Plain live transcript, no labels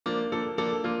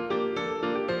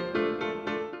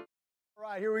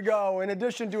right, here we go. In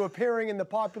addition to appearing in the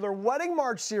popular Wedding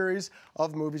March series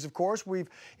of movies, of course, we've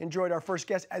enjoyed our first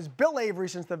guest as Bill Avery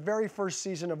since the very first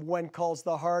season of When Calls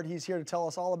the Heart. He's here to tell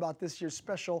us all about this year's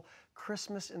special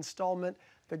Christmas installment,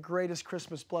 The Greatest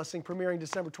Christmas Blessing, premiering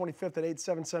December 25th at 8,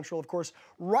 7 Central, of course,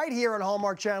 right here on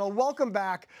Hallmark Channel. Welcome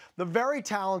back, the very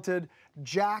talented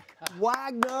Jack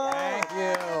Wagner. Thank you.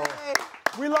 Hey.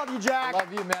 We love you, Jack. I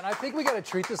love you, man. I think we got to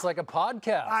treat this like a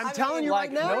podcast. I'm telling you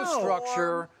right now. No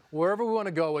structure. Wherever we want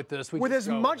to go with this, with as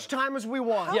much time as we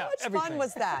want. How much fun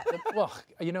was that? Well,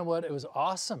 you know what? It was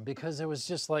awesome because it was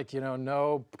just like,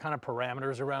 no kind of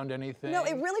parameters around anything. No,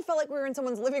 it really felt like we were in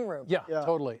someone's living room. Yeah,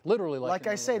 totally. Literally like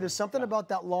I say, there's something about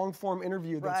that long-form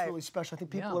interview that's really special. I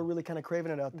think people are really kind of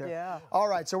craving it out there. Yeah. All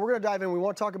right, so we're going to dive in. We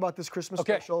want to talk about this Christmas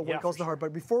special, When It Calls the Heart.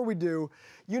 But before we do,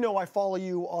 I follow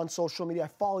you on social media. I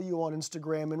follow you on Instagram.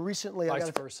 And recently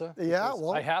Vice versa. Yeah,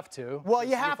 well. I have to. Well,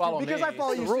 you have to because I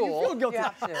follow you, so you feel guilty.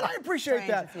 And I appreciate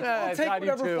that. I'll take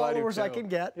whatever followers I can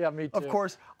get. Yeah, me too. Of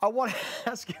course, I want to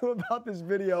ask you about this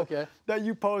video that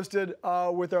you posted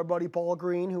with our buddy Paul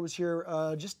Green, who was here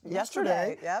just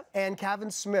yesterday. And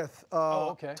Kevin Smith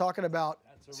talking about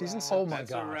season 6. Oh my gosh.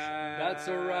 That's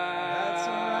a wrap. That's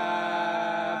a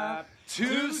wrap.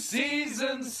 To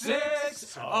season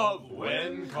 6 of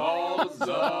When Calls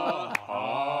the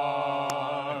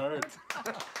Heart.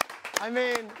 I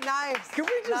mean, nice. Can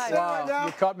we just say right now?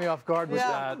 You caught me off guard with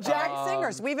that. Jack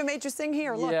singers. We even made you sing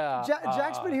here. Look. Yeah.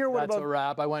 Jack's been here. What that's a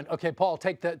wrap. I went, okay, Paul,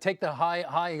 take the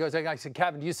high. He goes, I said,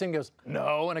 Kevin, do you sing? He goes,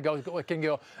 no. And I go, can you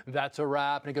go, that's a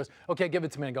wrap. And he goes, okay, give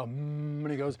it to me. And I go, and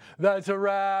he goes, that's a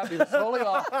wrap. He was totally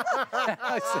off.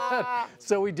 I said,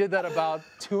 so we did that about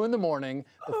 2 in the morning,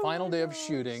 the final day of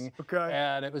shooting. Okay.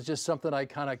 And it was just something I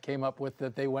kind of came up with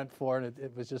that they went for. And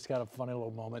it was just kind of a funny little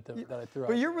moment that I threw out.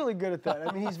 But you're really good at that.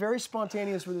 I mean, he's very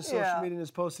spontaneous with his social media and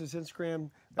his posts, his Instagram.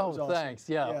 That was awesome. Thanks.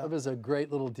 Yeah, it was a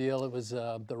great little deal. It was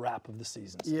the wrap of the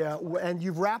season. Yeah, and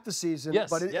you've wrapped the season,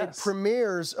 but it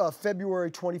premieres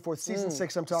February 24th, season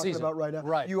 6 I'm talking about right now.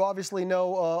 Right. You obviously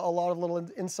know a lot of little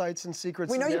insights and secrets.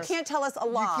 We know you can't tell us a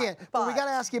lot. You can't, but we got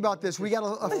to ask you about this. We got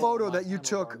a photo that you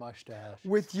took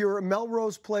with your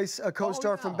Melrose Place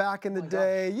co-star from back in the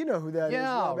day. You know who that is.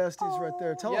 Rob Estes right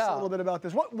there. Tell us a little bit about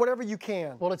this, whatever you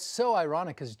can. Well, it's so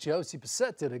ironic because Josie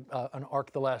Bissett did an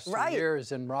arc the last 2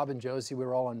 years, and Rob and Josie, we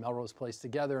were all on Melrose Place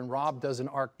together, and Rob does an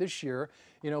arc this year,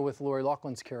 with Lori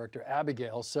Loughlin's character,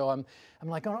 Abigail. So I'm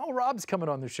like, oh, Rob's coming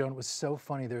on the show, and it was so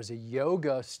funny. There's a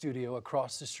yoga studio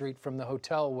across the street from the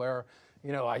hotel where,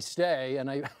 I stay,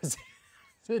 and I was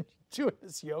doing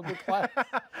this yoga class,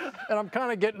 and I'm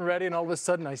kind of getting ready, and all of a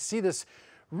sudden I see this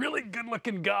really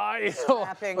good-looking guy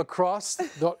across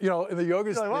the, in the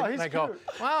yoga studio, wow, and I go,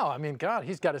 wow, I mean, God,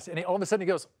 he's got and all of a sudden he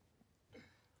goes,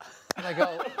 and I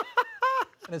go,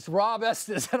 and it's Rob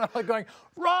Estes, and I'm like going,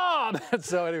 Rob! And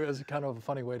so anyway, it was kind of a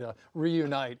funny way to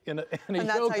reunite in a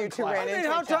yoga class. I mean,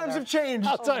 how times have changed.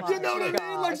 You know what I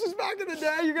mean? Like, just back in the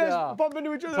day, you guys bump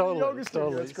into each other in the yoga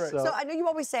studio. That's great. So I know you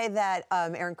always say that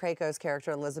Aaron Krako's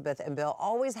character, Elizabeth, and Bill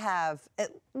always have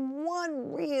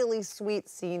one really sweet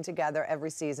scene together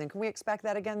every season. Can we expect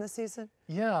that again this season?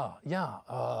 Yeah,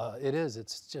 it is.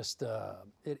 It's just,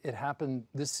 it happened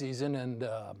this season, and,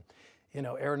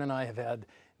 Aaron and I have had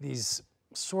these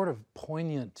sort of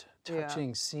poignant,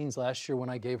 touching scenes last year when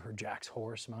I gave her Jack's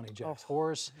horse, Monty Jack's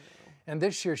horse. And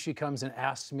this year she comes and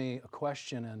asks me a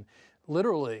question, and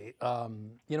literally,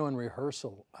 in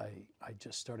rehearsal, I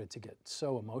just started to get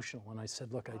so emotional, and I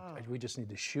said, look, we just need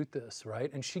to shoot this,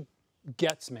 right? And she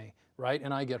gets me, right?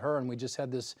 And I get her, and we just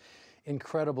had this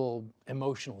incredible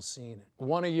emotional scene.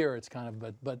 One a year, it's kind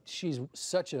of, but she's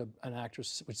such an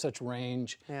actress with such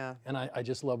range, and I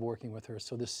just love working with her,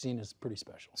 so this scene is pretty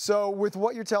special. So with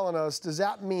what you're telling us, does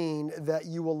that mean that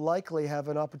you will likely have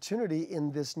an opportunity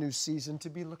in this new season to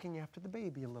be looking after the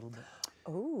baby a little bit?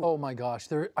 Ooh. Oh my gosh,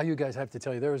 you guys have to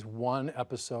tell you, there was one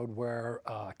episode where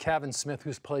Kevin Smith,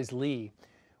 who plays Lee,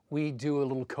 we do a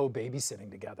little co-babysitting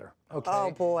together, okay?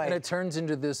 Oh boy. And it turns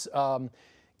into this,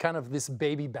 kind of this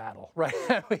baby battle, right?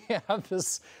 We have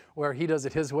this where he does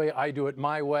it his way, I do it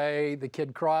my way, the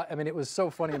kid cry. I mean, it was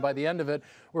so funny, and by the end of it,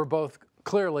 we're both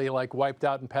clearly like wiped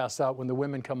out and passed out when the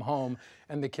women come home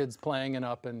and the kid's playing and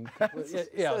up, and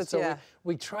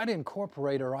we try to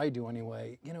incorporate, or I do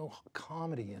anyway,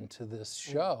 comedy into this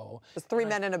show. It's 3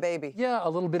 men and a baby. Yeah, a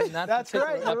little bit in that That's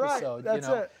particular right, you're episode. Right. That's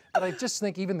it. But I just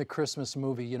think even the Christmas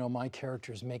movie, my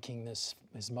character's making his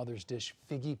mother's dish,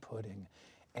 figgy pudding.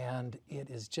 And it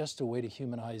is just a way to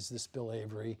humanize this Bill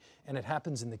Avery, and it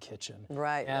happens in the kitchen.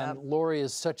 Right. And Lori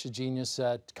is such a genius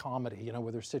at comedy, you know,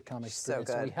 with her sitcom experience.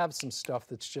 So good. We have some stuff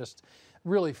that's just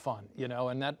really fun, you know,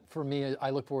 and that, for me, I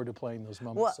look forward to playing those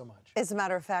moments so much. As a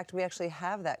matter of fact, we actually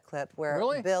have that clip where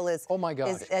Really? Bill is, oh my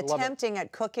gosh, is attempting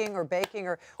at cooking or baking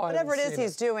or whatever it is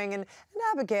he's doing, and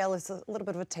Abigail is a little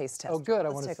bit of a taste tester. Oh, good. Let's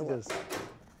I want to take see a look. this.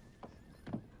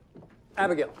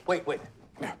 Abigail, wait. Come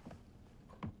here.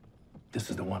 This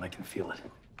is the one. I can feel it.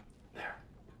 There.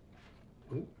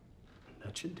 Ooh,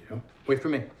 that should do. Wait for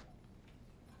me.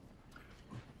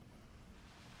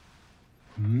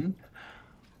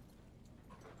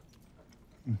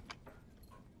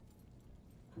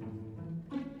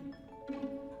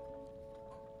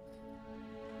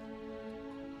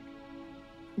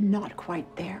 Not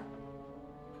quite there.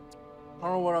 I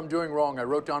don't know what I'm doing wrong. I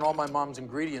wrote down all my mom's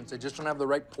ingredients. I just don't have the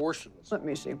right portions. Let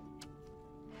me see.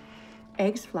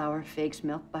 Eggs, flour, figs,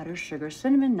 milk, butter, sugar,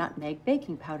 cinnamon, nutmeg,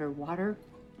 baking powder, water,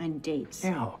 and dates.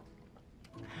 Yeah.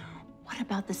 What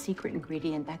about the secret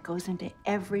ingredient that goes into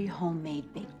every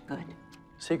homemade baked good?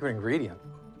 Secret ingredient.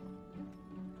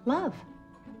 Love.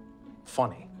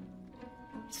 Funny.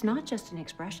 It's not just an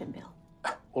expression, Bill.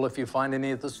 Well, if you find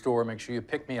any at the store, make sure you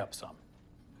pick me up some.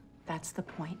 That's the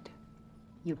point.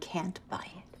 You can't buy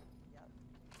it.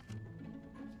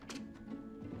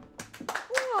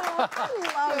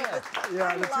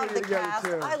 I love the cast.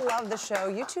 I love the show.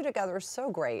 You two together are so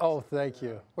great. Oh, thank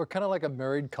you. We're kind of like a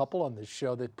married couple on this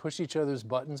show that push each other's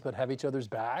buttons but have each other's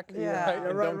back. Yeah.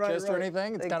 And don't kiss or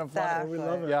anything. It's kind of fun. We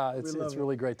love it. Yeah, it's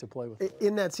really great to play with.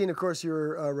 In that scene, of course,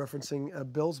 you're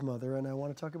referencing Bill's mother, and I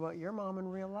want to talk about your mom in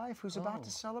real life, who's about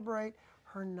to celebrate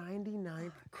her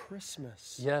 99th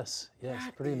Christmas. Yes,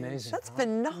 pretty amazing. That's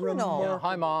phenomenal. Yeah,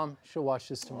 hi, Mom. She'll watch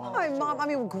this tomorrow. Hi, Mom. I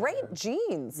mean, great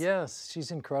genes. Yes,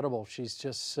 she's incredible. She's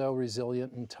just so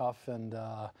resilient and tough, and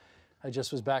I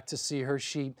just was back to see her.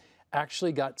 She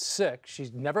actually got sick.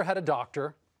 She's never had a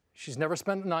doctor. She's never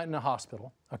spent the night in a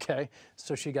hospital, okay?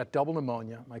 So she got double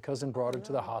pneumonia. My cousin brought her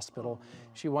to the hospital.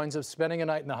 She winds up spending a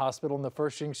night in the hospital, and the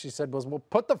first thing she said was, well,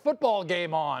 put the football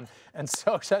game on. And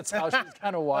so that's how she's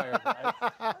kind of wired, right?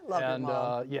 Love your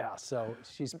mom. Yeah, so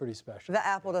she's pretty special. The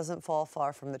apple doesn't fall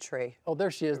far from the tree. Oh,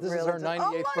 there she is. This is her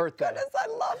 98th birthday. Oh, my goodness, I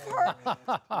love her.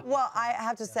 Well, I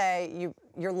have to say,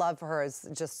 your love for her is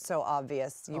just so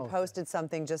obvious. You posted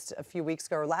something just a few weeks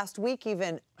ago, or last week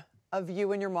even, of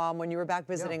you and your mom when you were back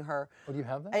visiting her. Oh, do you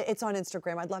have that? It's on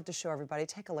Instagram. I'd love to show everybody.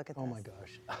 Take a look at this. Oh, my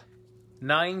gosh.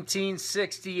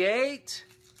 1968,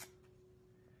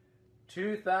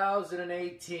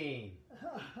 2018.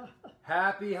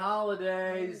 Happy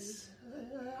holidays.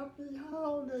 Happy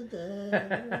holidays.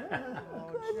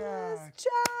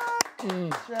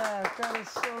 Jack, that is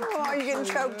so cute. Oh, you're getting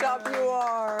choked up. You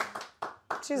are.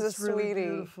 She's It's a sweetie. really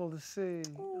beautiful to see.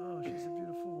 Oh, she's a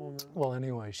beautiful woman. Well,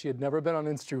 anyway, she had never been on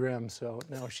Instagram, so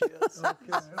now she is.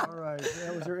 Okay, all right.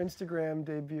 That was her Instagram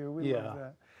debut. We love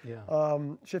that. Yeah.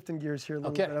 Shifting gears here a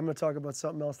little bit, I'm going to talk about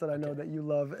something else that I know that you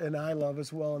love and I love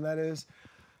as well, and that is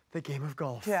the game of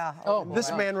golf. Yeah. Oh,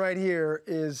 This man right here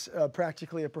is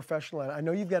practically a professional. I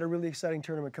know you've got a really exciting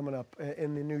tournament coming up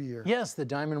in the new year. Yes, the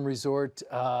Diamond Resort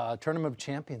Tournament of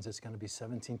Champions is going to be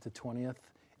 17th to 20th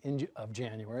of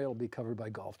January. It'll be covered by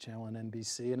Golf Channel and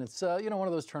NBC, and it's you know, one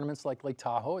of those tournaments like Lake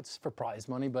Tahoe. It's for prize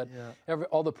money, but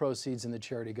all the proceeds in the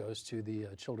charity goes to the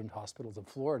Children's Hospitals of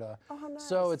Florida. Oh, how nice.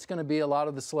 So it's going to be a lot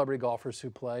of the celebrity golfers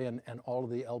who play, and all of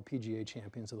the LPGA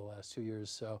champions of the last 2 years.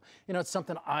 So you know, it's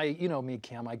something you know me,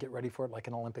 Cam. I get ready for it like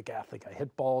an Olympic athlete. I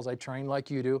hit balls. I train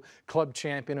like you do. Club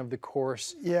champion of the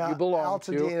course. Yeah, you belong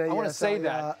Altadena, to. I want to yes, say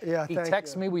that. he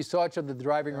texted me. We saw each other at the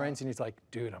driving range, and he's like,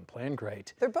 "Dude, I'm playing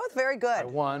great." They're both very good. I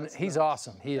won. He's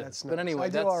awesome. He is. That's But nice. anyway, I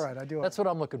do all right. that's what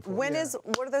I'm looking for. What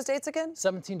are those dates again?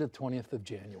 17th to 20th of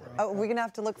January. Oh, are we going to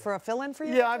have to look for a fill-in for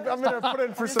you? Yeah, I'm going to put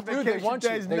in for some Dude, vacation they want you.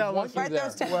 days. They No, want you Write there.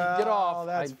 those down. Well, Get off.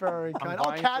 That's very I'm kind. I'll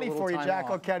vying caddy a little for you, time Jack.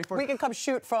 off. I'll caddy for you. We can come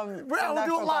shoot from Well, we'll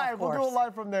do it live. We'll do it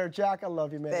live from there. Jack, I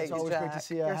love you, man. Thanks, it's always great to Jack.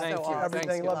 see you. You're Happy so for awesome. everything.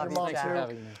 Thanks, Love Gil. your mom, Thanks for too.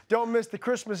 having me. Don't miss the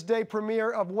Christmas Day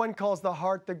premiere of When Calls the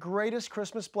Heart, the greatest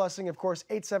Christmas blessing, of course,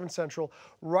 8/7 Central,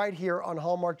 right here on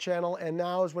Hallmark Channel. And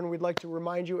now is when we'd like to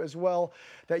remind you as well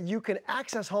that you can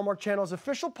access Hallmark Channel's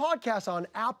official podcast on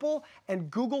Apple and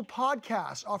Google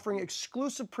Podcasts, offering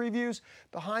exclusive previews,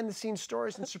 behind-the-scenes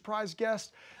stories, and surprise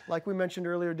guests. Like we mentioned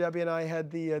earlier, Debbie and I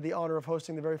had the honor of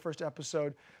hosting the very first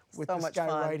episode with So this much guy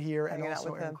fun right here, and hanging out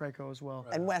also with Aaron him. Krakow as well.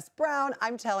 And Wes Brown,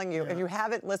 I'm telling you, if you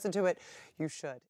haven't listened to it, you should.